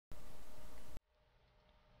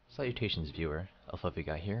Salutations viewer, Fluffy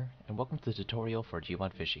Guy here, and welcome to the tutorial for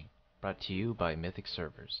G1 Fishing, brought to you by Mythic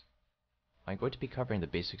Servers. I'm going to be covering the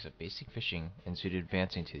basics of basic fishing and soon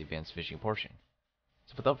advancing to the advanced fishing portion.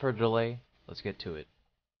 So without further delay, let's get to it.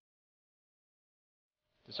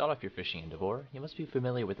 To start off your fishing endeavor, you must be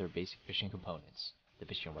familiar with our basic fishing components: the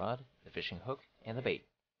fishing rod, the fishing hook, and the bait.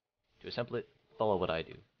 To assemble it, follow what I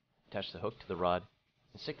do. Attach the hook to the rod,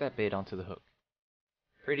 and stick that bait onto the hook.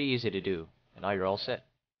 Pretty easy to do, and now you're all set.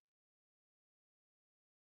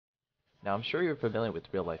 Now I'm sure you're familiar with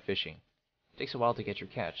real-life fishing. It takes a while to get your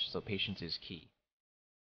catch, so patience is key.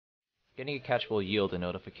 Getting a catch will yield a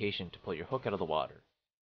notification to pull your hook out of the water.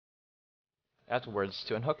 Afterwards,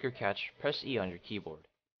 to unhook your catch, press E on your keyboard.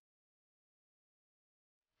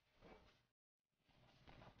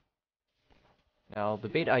 Now, the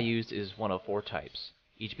bait I used is one of 4 types,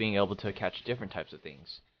 each being able to catch different types of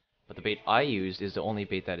things. But the bait I used is the only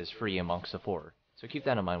bait that is free amongst the 4, so keep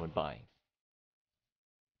that in mind when buying.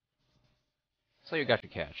 So you got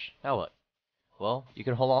your catch. Now what? Well, you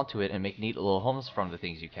can hold on to it and make neat little homes from the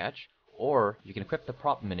things you catch, or you can equip the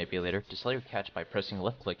prop manipulator to sell your catch by pressing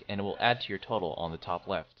left click and it will add to your total on the top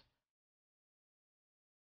left.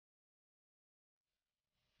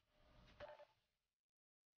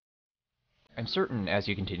 I'm certain as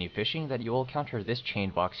you continue fishing that you will encounter this chain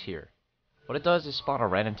box here. What it does is spawn a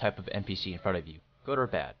random type of NPC in front of you, good or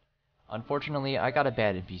bad. Unfortunately, I got a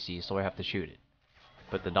bad NPC, so I have to shoot it.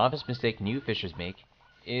 But the novice mistake new fishers make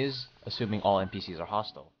is assuming all NPCs are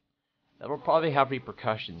hostile. That will probably have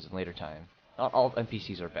repercussions in later time. Not all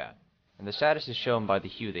NPCs are bad, and the status is shown by the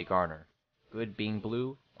hue they garner, good being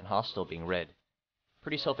blue and hostile being red.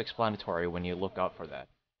 Pretty self-explanatory when you look out for that.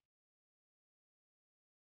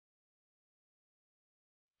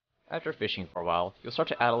 After fishing for a while, you'll start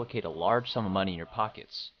to allocate a large sum of money in your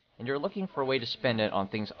pockets, and you're looking for a way to spend it on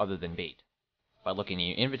things other than bait. By looking in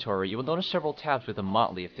your inventory, you will notice several tabs with a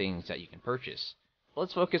motley of things that you can purchase. But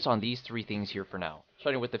let's focus on these 3 things here for now,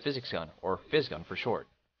 starting with the physics gun, or Fizz gun for short.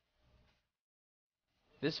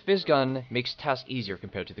 This Fizz gun makes tasks easier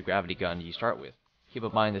compared to the gravity gun you start with. Keep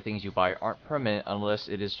in mind the things you buy aren't permanent unless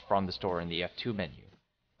it is from the store in the F2 menu,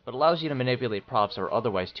 but allows you to manipulate props that are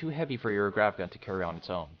otherwise too heavy for your grav gun to carry on its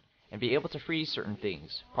own, and be able to freeze certain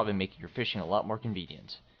things, probably making your fishing a lot more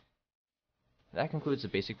convenient. That concludes the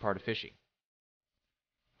basic part of fishing.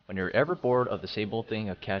 When you're ever bored of the same old thing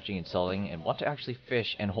of catching and selling and want to actually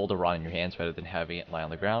fish and hold a rod in your hands rather than having it lie on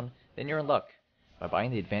the ground, then you're in luck. By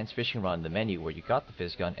buying the advanced fishing rod in the menu where you got the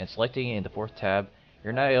Fizz gun and selecting it in the 4th tab,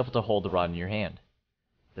 you're now able to hold the rod in your hand.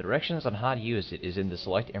 The directions on how to use it is in the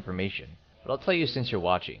select information, but I'll tell you since you're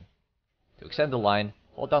watching. To extend the line,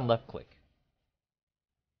 hold down left click.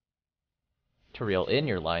 To reel in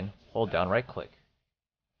your line, hold down right click.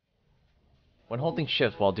 When holding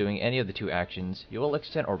shift while doing any of the 2 actions, you will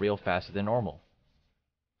extend or reel faster than normal.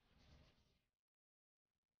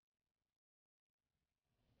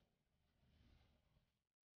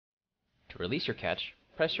 To release your catch,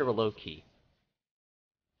 press your reload key.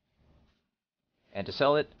 And to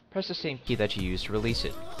sell it, press the same key that you used to release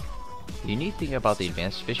it. The unique thing about the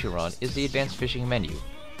advanced fishing rod is the advanced fishing menu.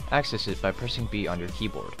 Access it by pressing B on your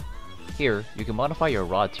keyboard. Here, you can modify your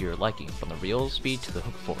rod to your liking from the reel speed to the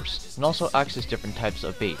hook force, and also access different types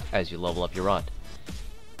of bait as you level up your rod.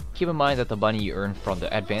 Keep in mind that the money you earn from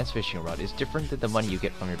the advanced fishing rod is different than the money you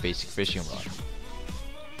get from your basic fishing rod.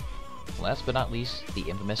 Last but not least, the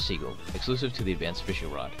infamous Seagull, exclusive to the advanced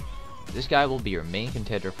fishing rod. This guy will be your main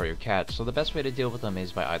contender for your catch, so the best way to deal with them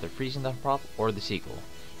is by either freezing the prop or the Seagull,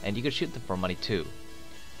 and you can shoot them for money too.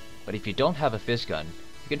 But if you don't have a Fizz gun,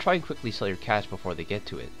 you can try and quickly sell your catch before they get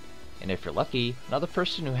to it. And if you're lucky, another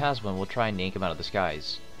person who has one will try and yank him out of the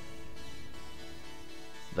skies.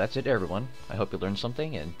 That's it everyone. I hope you learned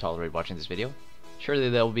something and tolerate watching this video. Surely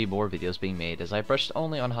there will be more videos being made as I brushed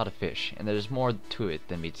only on how to fish, and there's more to it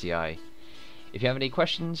than meets the eye. If you have any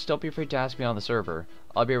questions, don't be afraid to ask me on the server.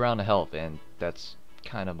 I'll be around to help, and that's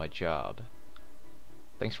kind of my job.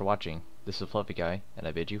 Thanks for watching. This is Fluffy Guy, and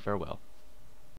I bid you farewell.